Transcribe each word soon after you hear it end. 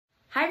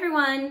Hi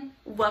everyone,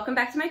 welcome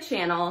back to my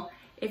channel.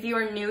 If you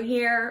are new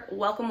here,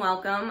 welcome,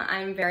 welcome.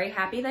 I'm very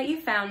happy that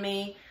you found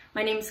me.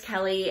 My name is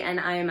Kelly and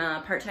I'm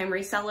a part-time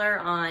reseller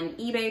on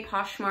eBay,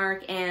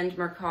 Poshmark, and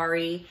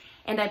Mercari.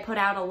 And I put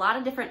out a lot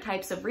of different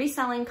types of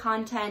reselling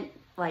content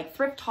like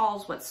thrift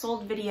hauls, what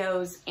sold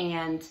videos,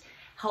 and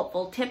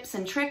helpful tips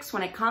and tricks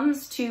when it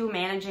comes to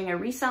managing a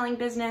reselling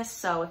business.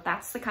 So if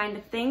that's the kind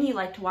of thing you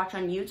like to watch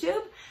on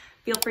YouTube,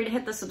 feel free to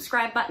hit the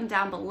subscribe button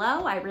down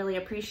below. I really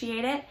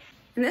appreciate it.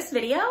 In this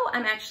video,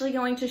 I'm actually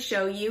going to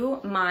show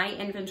you my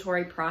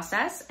inventory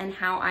process and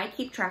how I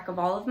keep track of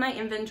all of my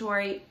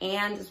inventory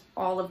and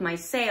all of my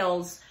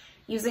sales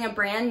using a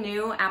brand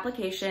new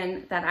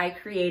application that I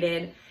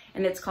created,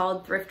 and it's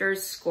called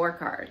Thrifters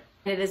Scorecard.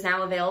 It is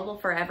now available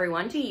for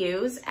everyone to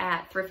use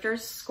at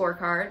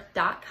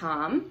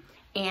thriftersscorecard.com,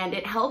 and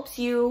it helps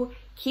you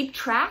keep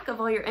track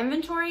of all your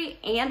inventory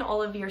and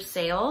all of your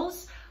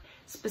sales,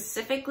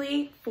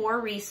 specifically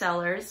for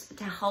resellers,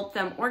 to help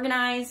them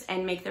organize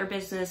and make their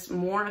business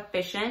more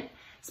efficient,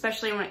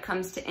 especially when it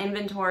comes to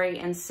inventory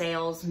and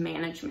sales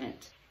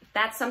management. If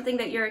that's something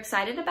that you're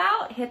excited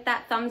about, hit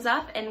that thumbs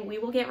up and we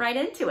will get right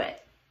into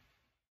it.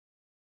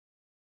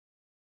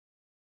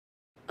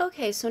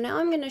 Okay, so now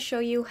I'm going to show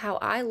you how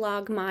I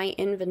log my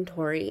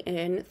inventory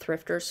in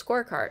Thrifters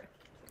Scorecard.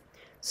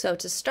 So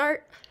to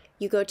start,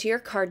 you go to your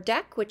card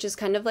deck, which is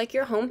kind of like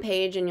your home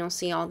page, and you'll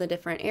see all the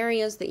different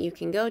areas that you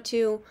can go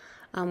to.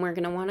 We're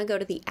going to want to go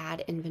to the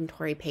Add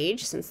Inventory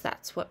page since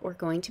that's what we're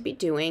going to be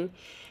doing.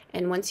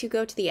 And once you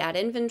go to the Add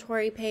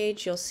Inventory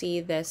page, you'll see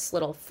this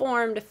little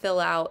form to fill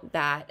out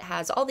that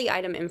has all the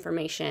item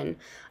information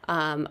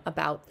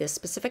about this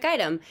specific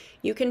item.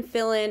 You can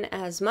fill in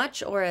as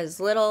much or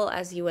as little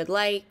as you would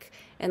like.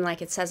 And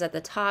like it says at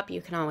the top, you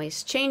can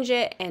always change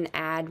it and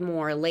add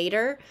more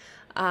later.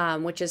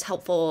 Which is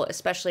helpful,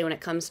 especially when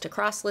it comes to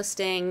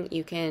cross-listing.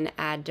 You can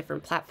add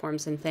different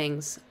platforms and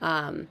things.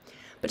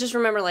 But just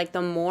remember, like,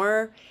 the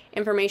more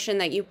information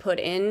that you put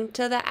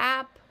into the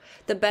app,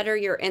 the better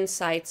your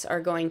insights are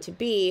going to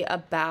be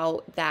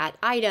about that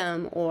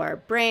item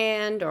or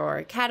brand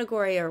or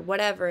category or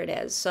whatever it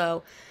is.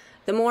 So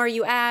the more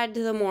you add,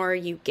 the more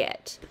you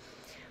get.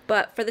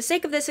 But for the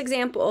sake of this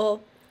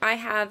example, I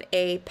have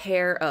a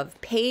pair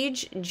of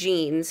Paige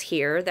jeans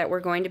here that we're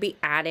going to be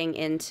adding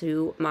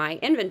into my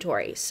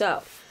inventory.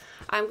 So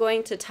I'm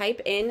going to type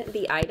in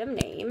the item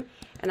name,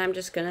 and I'm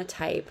just going to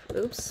type,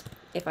 oops,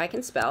 if I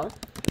can spell,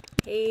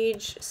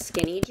 Paige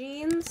skinny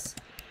jeans,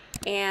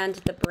 and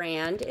the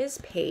brand is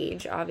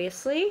Paige,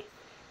 obviously.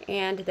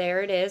 And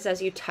there it is.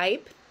 As you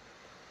type,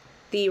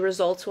 the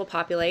results will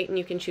populate and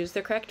you can choose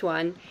the correct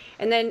one,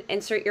 and then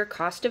insert your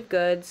cost of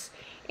goods.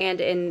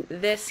 And in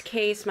this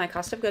case, my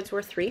cost of goods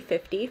were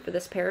 $3.50 for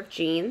this pair of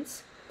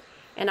jeans.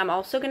 And I'm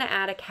also going to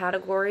add a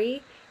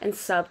category and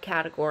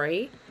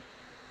subcategory.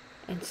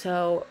 And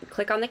so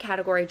click on the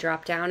category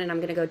drop down, and I'm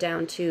going to go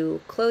down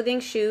to clothing,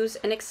 shoes,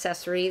 and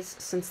accessories,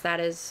 since that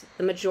is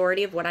the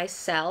majority of what I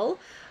sell.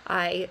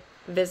 I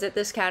visit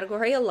this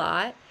category a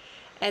lot.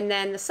 And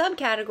then the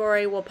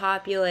subcategory will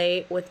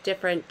populate with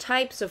different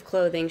types of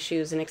clothing,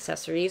 shoes, and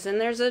accessories. And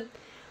there's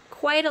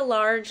quite a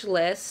large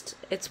list.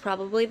 It's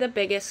probably the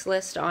biggest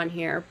list on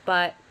here,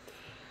 but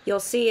you'll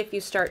see if you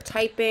start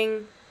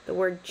typing the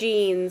word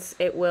jeans,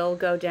 it will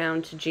go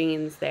down to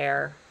jeans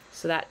there.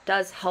 So that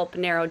does help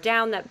narrow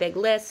down that big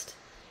list.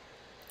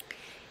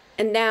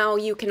 And now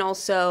you can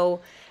also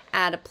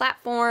add a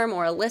platform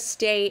or a list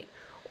date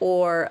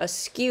or a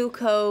SKU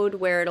code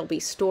where it'll be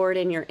stored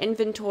in your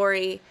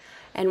inventory.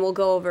 And we'll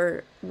go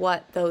over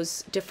what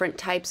those different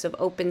types of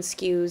open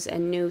SKUs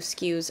and new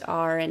SKUs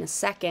are in a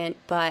second.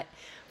 But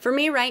for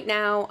me right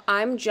now,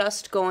 I'm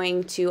just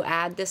going to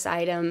add this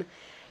item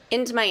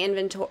into my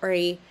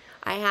inventory.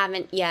 I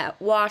haven't yet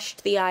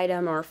washed the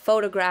item or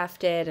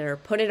photographed it or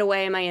put it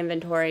away in my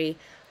inventory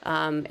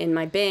in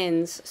my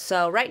bins.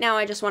 So right now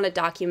I just want to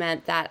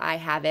document that I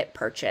have it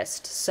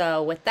purchased.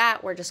 So with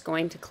that, we're just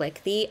going to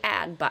click the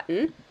Add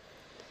button,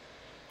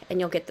 and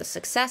you'll get the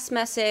success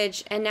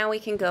message, and now we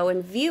can go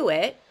and view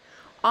it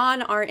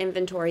on our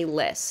inventory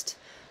list.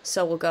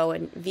 So we'll go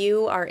and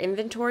view our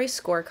inventory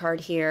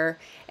scorecard here,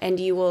 and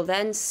you will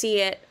then see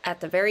it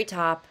at the very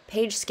top,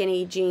 Paige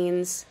skinny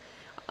jeans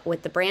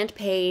with the brand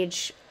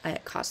Paige.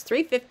 It costs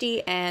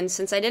 $3.50, and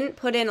since I didn't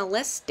put in a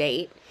list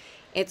date,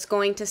 it's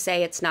going to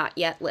say it's not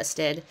yet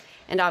listed.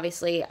 And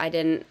obviously I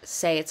didn't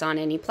say it's on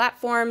any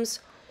platforms,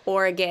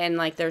 or again,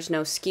 like there's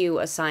no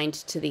SKU assigned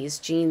to these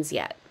jeans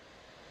yet.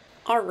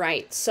 All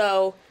right,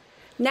 so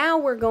now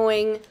we're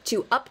going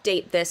to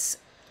update this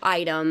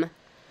item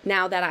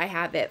now that I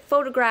have it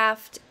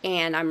photographed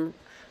and I'm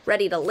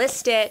ready to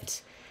list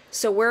it.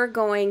 So we're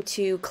going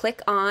to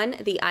click on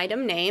the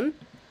item name,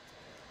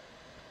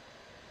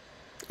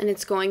 and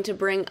it's going to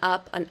bring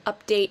up an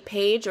update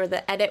page or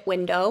the edit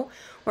window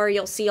where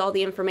you'll see all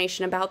the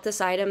information about this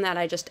item that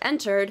I just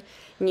entered,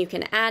 and you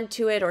can add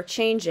to it or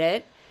change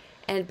it.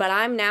 But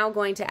I'm now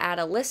going to add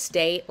a list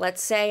date.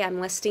 Let's say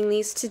I'm listing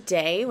these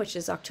today, which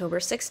is October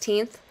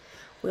 16th.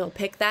 We'll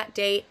pick that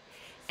date.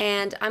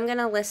 And I'm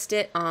gonna list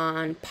it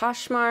on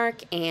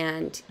Poshmark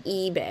and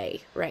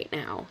eBay right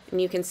now.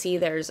 And you can see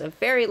there's a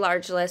very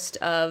large list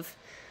of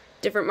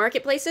different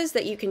marketplaces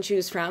that you can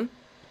choose from.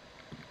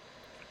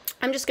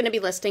 I'm just gonna be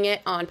listing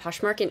it on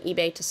Poshmark and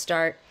eBay to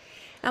start.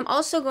 I'm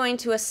also going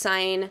to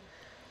assign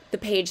the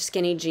page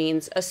Skinny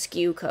Jeans a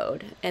SKU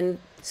code. And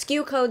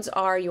SKU codes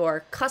are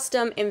your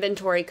custom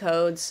inventory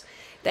codes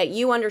that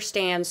you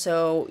understand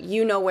so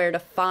you know where to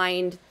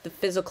find the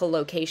physical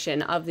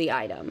location of the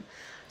item.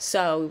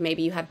 So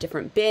maybe you have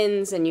different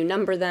bins and you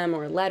number them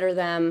or letter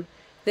them.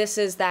 This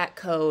is that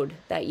code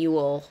that you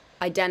will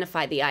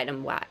identify the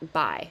item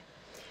by.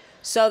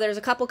 So there's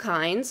a couple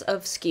kinds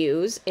of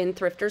SKUs in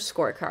Thrifters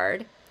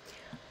Scorecard.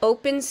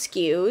 Open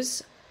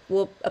SKUs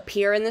will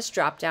appear in this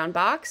drop-down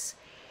box,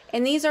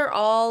 and these are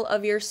all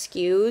of your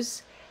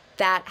SKUs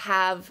that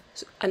have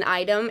an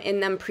item in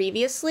them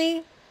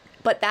previously,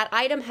 but that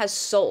item has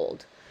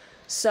sold.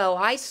 So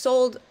I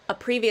sold a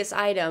previous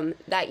item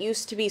that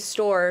used to be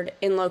stored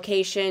in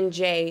location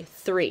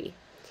J3.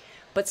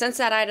 But since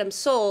that item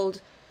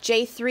sold,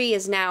 J3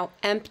 is now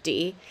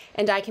empty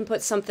and I can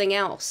put something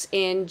else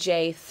in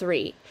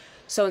J3.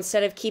 So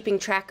instead of keeping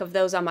track of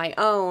those on my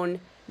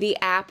own, the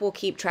app will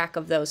keep track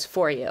of those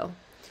for you.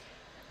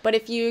 But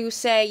if you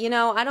say, you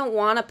know, I don't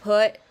want to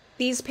put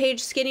these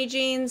page skinny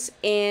jeans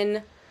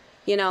in,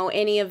 you know,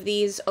 any of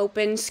these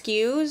open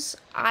SKUs,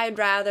 I'd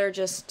rather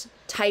just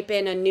type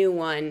in a new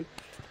one.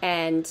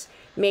 And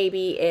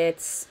maybe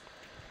it's,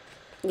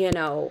 you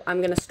know, I'm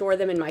going to store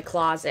them in my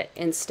closet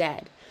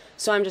instead.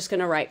 So I'm just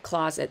going to write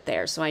closet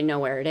there so I know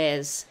where it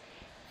is.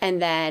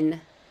 And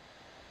then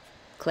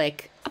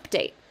click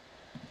update.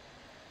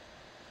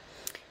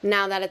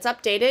 Now that it's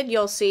updated,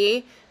 you'll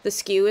see the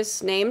SKU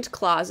is named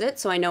closet,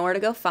 so I know where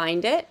to go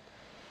find it.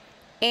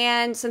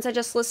 And since I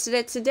just listed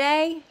it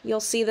today,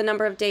 you'll see the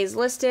number of days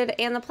listed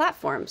and the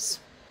platforms.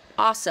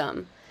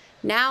 Awesome.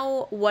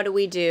 Now, what do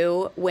we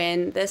do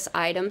when this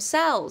item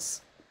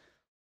sells?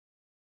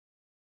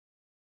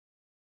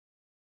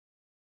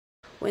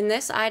 When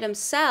this item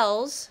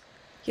sells,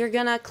 you're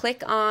gonna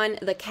click on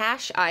the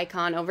cash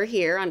icon over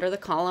here under the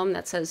column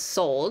that says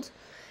sold,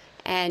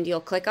 and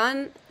you'll click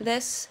on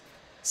this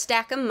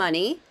stack of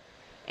money,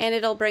 and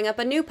it'll bring up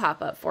a new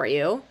pop-up for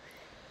you.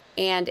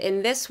 And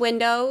in this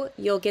window,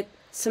 you'll get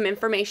some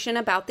information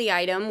about the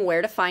item,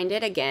 where to find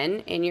it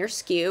again in your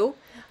SKU.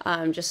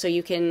 Just so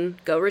you can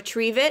go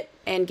retrieve it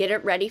and get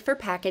it ready for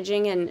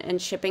packaging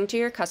and shipping to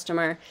your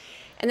customer.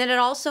 And then it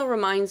also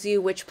reminds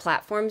you which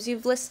platforms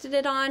you've listed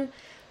it on,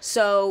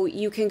 so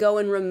you can go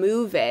and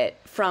remove it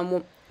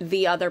from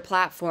the other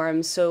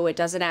platforms so it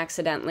doesn't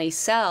accidentally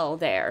sell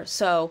there.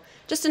 So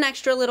just an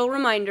extra little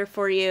reminder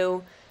for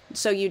you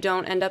so you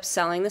don't end up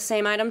selling the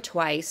same item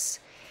twice.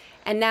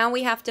 And now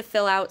we have to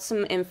fill out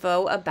some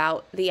info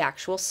about the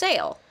actual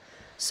sale.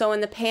 So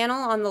in the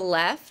panel on the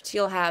left,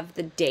 you'll have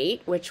the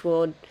date, which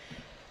will,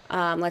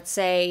 let's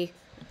say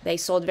they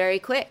sold very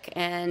quick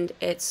and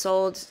it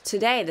sold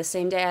today, the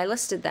same day I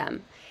listed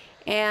them.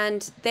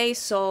 And they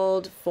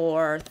sold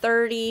for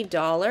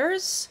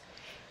 $30.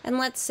 And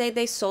let's say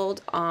they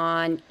sold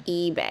on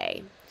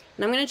eBay.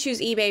 And I'm going to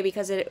choose eBay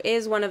because it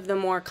is one of the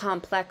more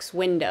complex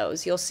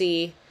windows. You'll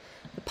see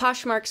the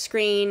Poshmark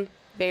screen,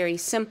 very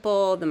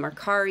simple. The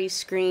Mercari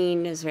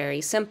screen is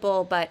very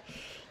simple, but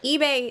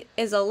eBay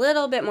is a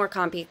little bit more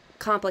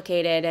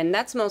complicated, and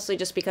that's mostly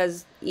just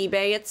because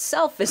eBay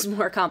itself is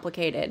more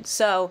complicated.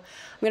 So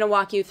I'm going to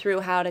walk you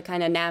through how to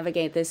kind of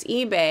navigate this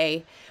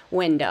eBay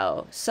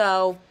window.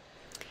 So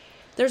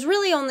there's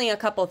really only a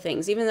couple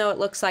things, even though it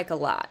looks like a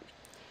lot.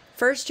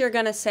 First, you're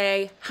going to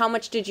say, how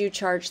much did you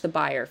charge the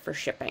buyer for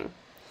shipping?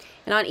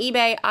 And on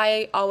eBay,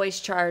 I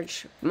always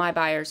charge my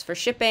buyers for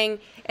shipping,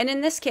 and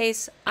in this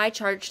case, I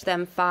charged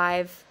them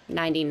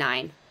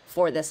 $5.99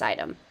 for this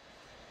item.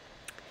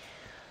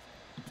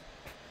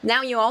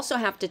 Now you also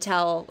have to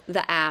tell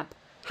the app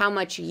how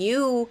much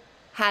you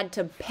had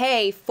to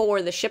pay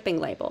for the shipping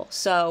label.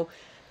 So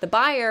the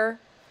buyer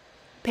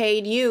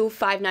paid you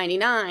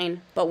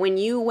 $5.99, but when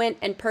you went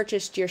and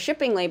purchased your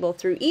shipping label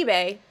through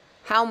eBay,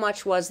 how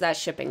much was that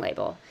shipping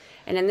label?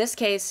 And in this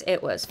case,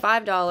 it was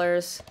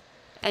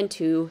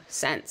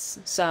 $5.02.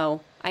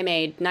 So I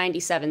made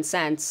 97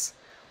 cents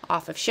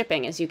off of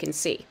shipping, as you can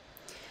see.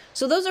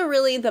 So those are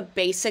really the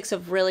basics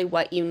of really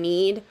what you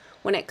need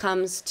when it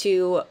comes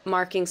to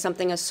marking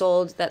something as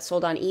sold that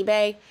sold on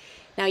eBay.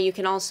 Now you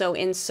can also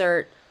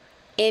insert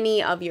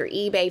any of your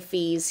eBay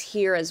fees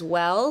here as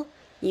well.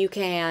 You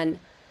can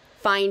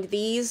find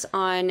these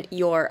on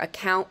your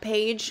account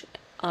page.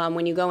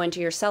 When you go into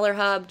your seller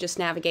hub, just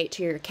navigate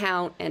to your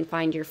account and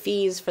find your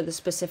fees for the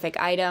specific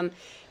item.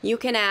 You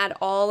can add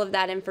all of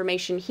that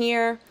information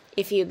here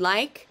if you'd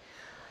like,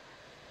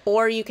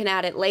 or you can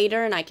add it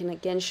later, and I can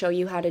again show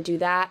you how to do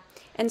that.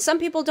 And some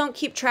people don't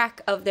keep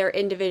track of their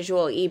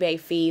individual eBay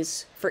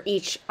fees for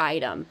each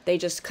item. They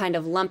just kind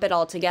of lump it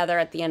all together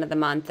at the end of the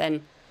month,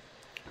 and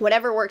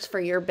whatever works for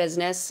your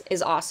business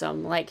is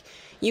awesome. Like,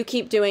 you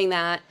keep doing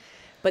that,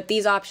 but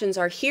these options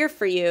are here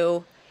for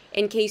you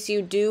in case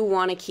you do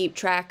want to keep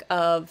track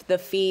of the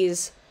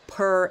fees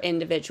per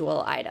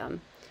individual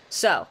item.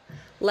 So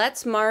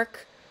let's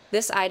mark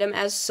this item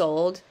as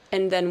sold,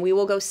 and then we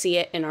will go see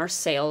it in our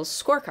sales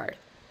scorecard.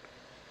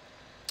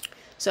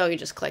 So you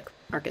just click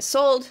mark as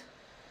sold.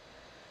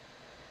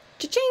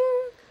 Cha-ching!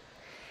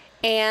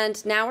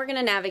 And now we're going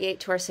to navigate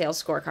to our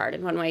sales scorecard.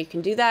 And one way you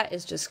can do that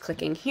is just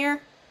clicking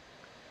here.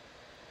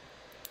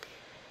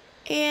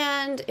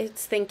 And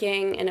it's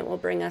thinking, and it will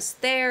bring us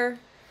there,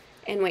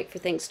 and wait for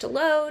things to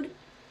load.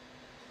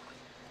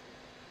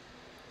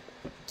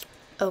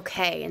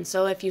 Okay, and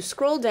so if you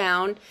scroll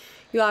down,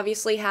 you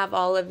obviously have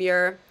all of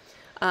your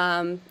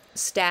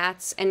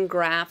stats and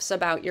graphs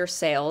about your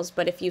sales,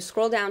 but if you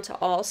scroll down to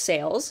all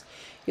sales,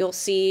 you'll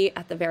see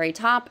at the very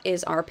top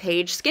is our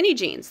page skinny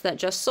jeans that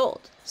just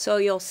sold. So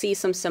you'll see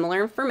some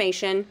similar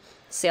information.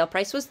 Sale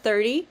price was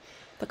 $30,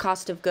 the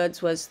cost of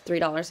goods was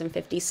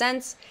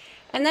 $3.50,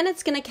 and then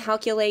it's going to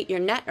calculate your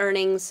net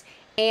earnings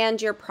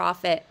and your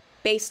profit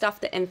based off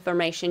the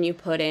information you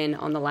put in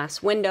on the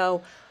last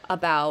window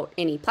about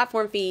any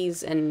platform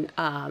fees and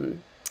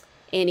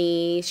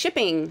any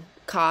shipping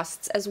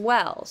costs as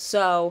well.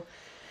 So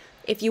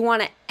if you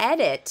want to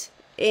edit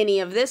any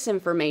of this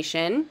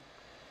information,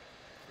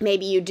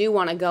 maybe you do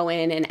want to go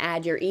in and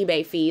add your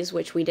eBay fees,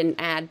 which we didn't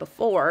add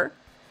before,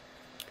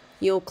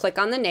 you'll click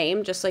on the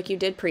name just like you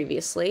did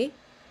previously,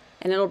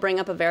 and it'll bring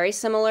up a very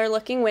similar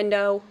looking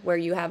window where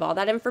you have all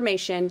that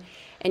information,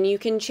 and you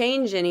can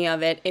change any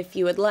of it if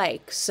you would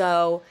like.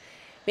 So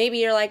maybe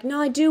you're like, no,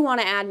 I do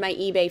want to add my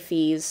eBay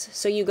fees.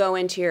 So you go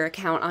into your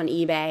account on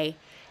eBay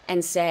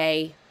and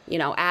say, you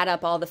know, add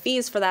up all the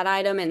fees for that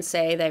item and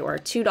say they were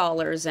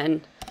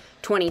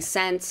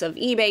 $2.20 of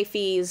eBay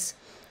fees.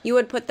 You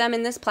would put them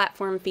in this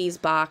platform fees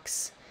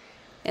box.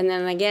 And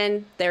then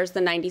again, there's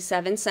the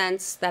 97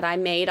 cents that I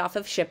made off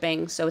of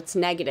shipping. So it's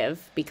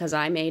negative because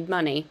I made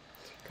money,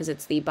 because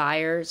it's the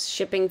buyer's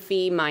shipping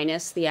fee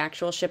minus the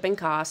actual shipping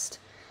cost.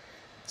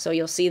 So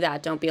you'll see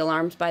that. Don't be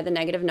alarmed by the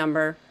negative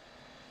number.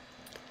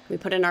 We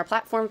put in our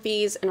platform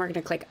fees and we're going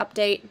to click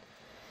update.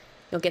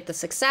 You'll get the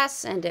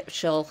success and it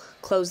shall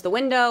close the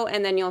window,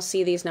 and then you'll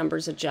see these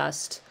numbers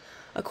adjust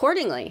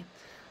accordingly.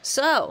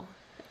 So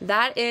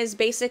that is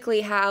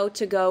basically how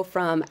to go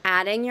from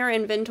adding your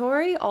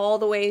inventory all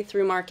the way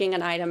through marking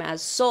an item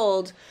as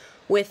sold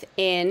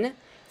within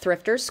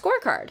Thrifters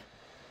Scorecard.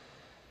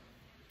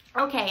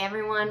 Okay,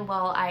 everyone.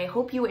 Well, I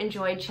hope you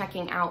enjoyed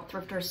checking out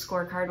Thrifters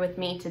Scorecard with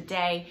me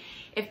today.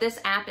 If this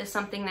app is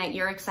something that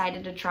you're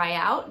excited to try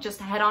out,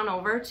 just head on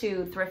over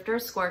to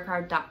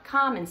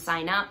thriftersscorecard.com and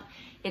sign up.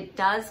 It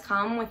does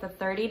come with a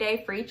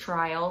 30-day free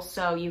trial,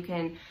 so you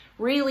can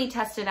really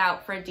test it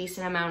out for a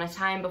decent amount of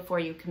time before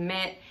you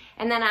commit.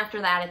 And then after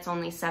that, it's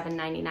only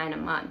 $7.99 a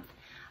month.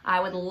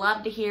 I would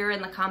love to hear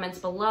in the comments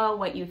below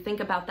what you think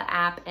about the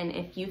app and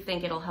if you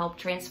think it'll help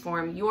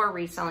transform your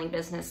reselling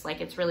business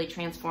like it's really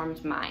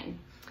transformed mine.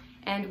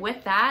 And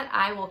with that,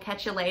 I will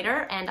catch you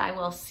later, and I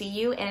will see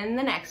you in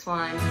the next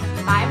one.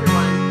 Bye,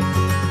 everyone.